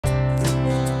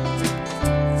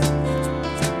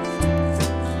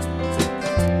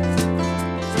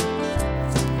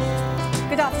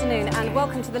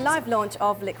welcome to the live launch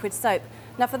of Liquid Soap.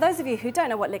 Now, for those of you who don't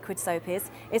know what Liquid Soap is,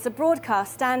 it's a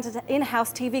broadcast standard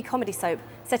in-house TV comedy soap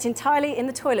set entirely in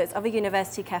the toilets of a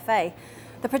university cafe.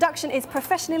 The production is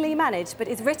professionally managed, but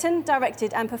is written,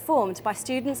 directed and performed by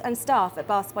students and staff at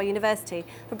Bath University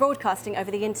for broadcasting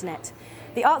over the internet.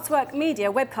 The Artswork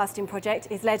Media webcasting project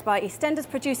is led by EastEnders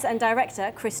producer and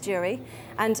director Chris Jury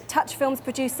and Touch Films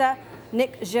producer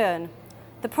Nick Jearn.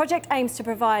 The project aims to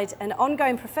provide an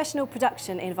ongoing professional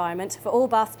production environment for all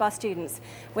Bath Spa students.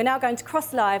 We're now going to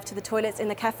cross live to the toilets in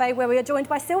the cafe where we are joined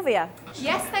by Sylvia.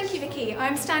 Yes, thank you, Vicky.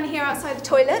 I'm standing here outside the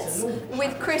toilets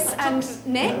with Chris and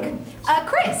Nick.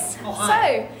 Chris,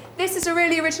 so this is a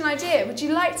really original idea. Would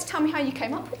you like to tell me how you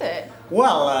came up with it?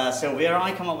 Well, Sylvia,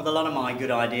 I come up with a lot of my good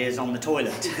ideas on the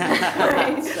toilet.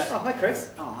 Right. Oh, hi,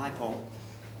 Chris. Oh, hi, Paul.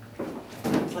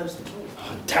 Close the door.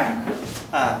 Oh, damn.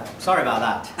 Sorry about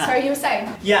that. Sorry, you were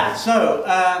saying? Yeah, so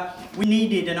we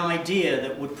needed an idea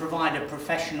that would provide a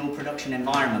professional production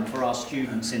environment for our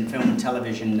students in film and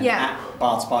television at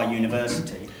Bath Spa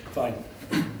University. Fine.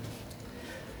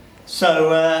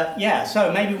 So, yeah,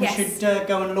 so maybe we should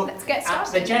go and look at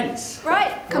the gents.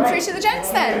 Right, come through to the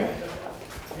gents then.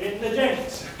 In the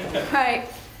gents. Right.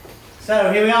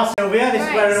 So here we are, Sylvia. This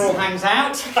is where it all hangs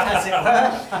out, as it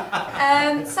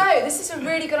were. So this is a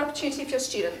really good opportunity for your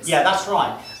students. Yeah, that's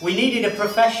right. We needed a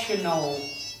professional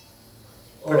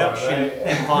production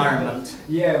environment.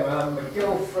 Yeah, well, my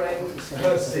girlfriend,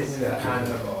 her sister,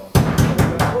 and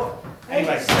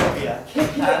Anyway, Sylvia.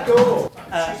 Kick that door.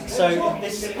 So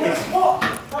this is. What?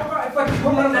 If I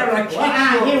come on there and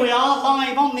And here we are,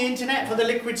 live on the internet for the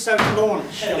Liquid Soap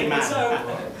launch. Yeah,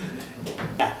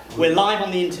 we're live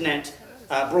on the internet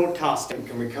broadcasting.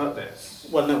 Can we cut this?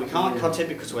 Well, no, we can't cut it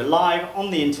because we're live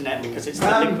on the internet because it's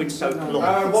the Liquid Soap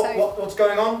launch. What's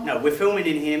going on? No, we're filming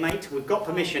in here, mate. We've got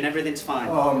permission. Everything's fine.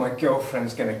 Oh, my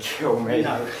girlfriend's going to kill me.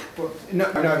 No.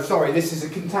 No, sorry, this is a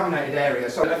contaminated area.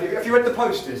 So, have you read the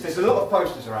posters? There's a lot of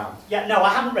posters around. Yeah, no, I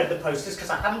haven't read the posters because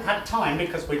I haven't had time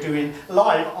because we're doing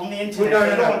live on the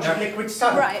internet the launch of Liquid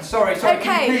Soap. Right. Sorry. Okay.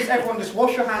 Can you please, everyone, just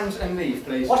wash your hands and leave,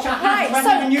 please. Wash your hands. Right,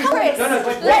 so Chris,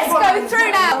 let's go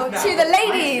through now to the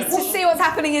ladies to see what's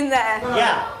happening in there.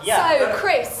 Yeah. So,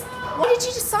 Chris, why did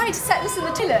you decide to set this in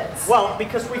the toilets? Well,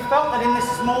 because we felt that in this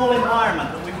small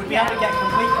environment that we would be able to get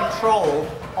complete control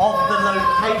of the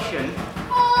location.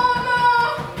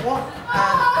 What?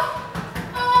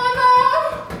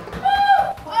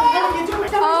 What the hell are you doing?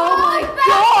 Oh my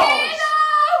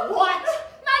God! What?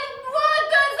 My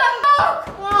water's a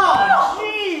book! Oh,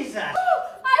 Jesus!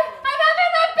 I'm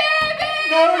having a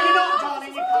baby! No, you're not, darling.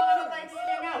 You can't have a baby in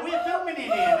here now. We're filming in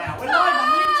here now. We're live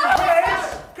on the internet.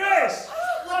 Chris!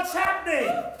 What's happening?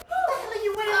 What the hell are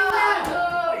you wearing now?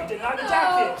 Oh, you didn't like the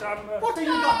jacket. What, have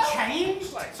you got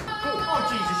changed? Oh,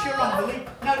 Jesus, you're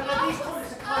unbelievable. No, these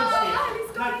toilets are closed here.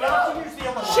 No, you have to use the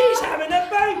other one. She's having a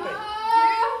baby.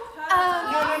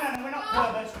 No, we're not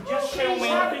perverts. We're just filming.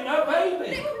 She's having a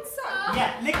baby. Liquid soap?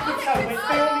 Yeah, Liquid Soap. We're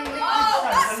filming Liquid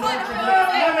Soap. That's the fine. launch of Liquid.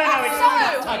 No, it's not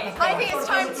that type of I think it's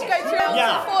time to go through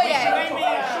the foyer.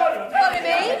 Follow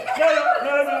me.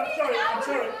 No, I'm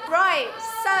sorry. Right,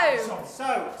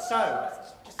 So.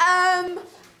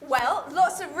 Well,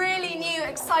 lots of really new,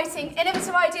 exciting,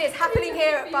 innovative ideas happening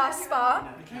here at Bath Spa.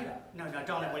 No,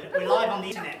 darling, we're live on the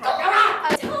internet.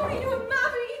 Tell me you were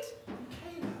married.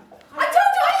 I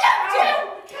told you I loved you!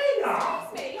 Kayla!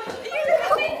 Excuse me, are you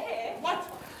coming in here? What?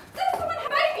 There's someone had a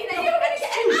baby there, you were going to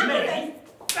get an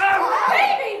ambulance. Ow!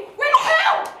 Baby, with who?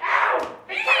 Ow!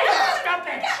 Kayla, stop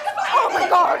it! Oh my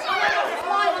God!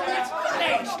 Live on the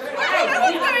internet.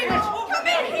 Come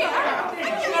in here!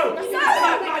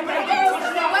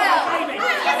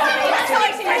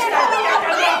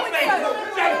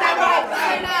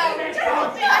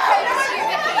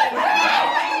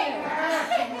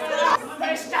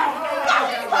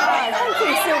 Thank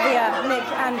you, Sylvia, Nick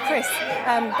and Chris.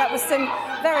 That was some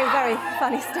very, very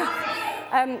funny stuff.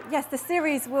 Yes, the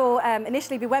series will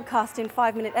initially be webcast in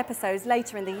 5-minute episodes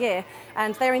later in the year,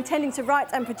 and they're intending to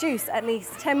write and produce at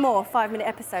least 10 more 5-minute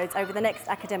episodes over the next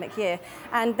academic year,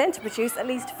 and then to produce at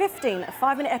least 15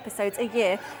 5-minute episodes a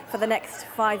year for the next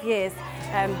 5 years.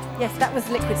 Yes, that was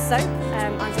Liquid Soap.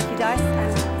 I'm Vicky Dice,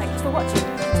 and thank you for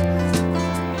watching.